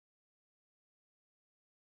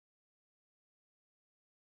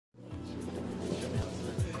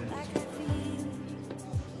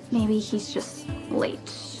Maybe he's just late.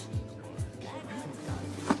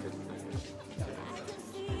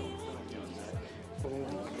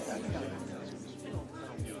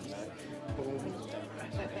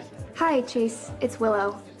 Hi, Chase. It's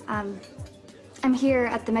Willow. I'm here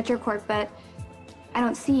at the Metro Court, but I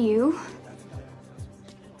don't see you.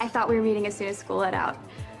 I thought we were meeting as soon as school let out.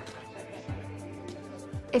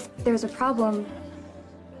 If there's a problem,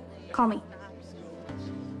 call me.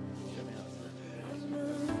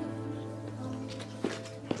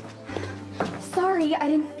 Sorry, I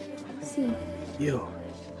didn't see. You.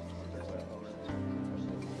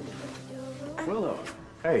 Willow.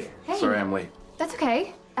 Hey. Sorry I'm late. That's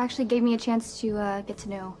okay. Actually gave me a chance to get to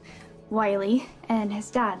know Wiley and his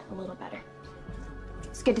dad a little better.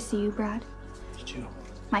 It's good to see you, Brad. Did you?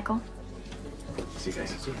 Michael. See you guys.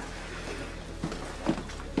 See ya.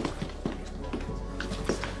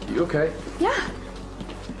 You okay? Yeah.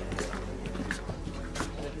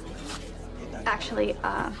 Actually,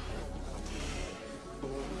 I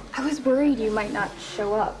was worried you might not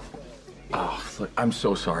show up. Oh, look, I'm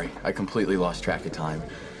so sorry. I completely lost track of time.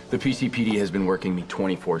 The PCPD has been working me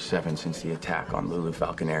 24/7 since the attack on Lulu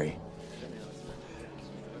Falconeri.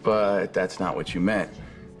 But that's not what you meant.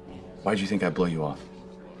 Why'd you think I'd blow you off?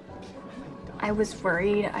 I was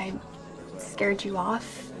worried I scared you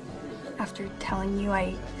off after telling you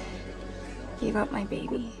I gave up my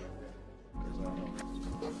baby.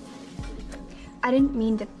 I didn't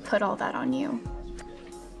mean to put all that on you,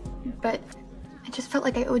 but I just felt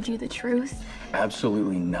like I owed you the truth.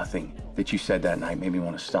 Absolutely nothing that you said that night made me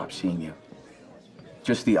want to stop seeing you.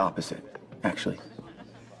 Just the opposite, actually.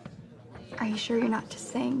 Are you sure you're not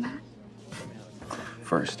just saying that?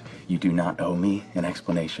 First, you do not owe me an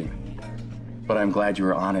explanation. But I'm glad you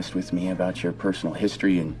were honest with me about your personal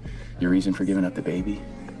history and your reason for giving up the baby.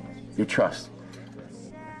 Your trust.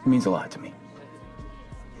 It means a lot to me.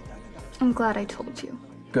 I'm glad I told you.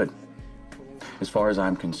 Good. As far as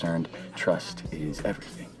I'm concerned, trust is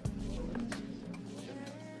everything.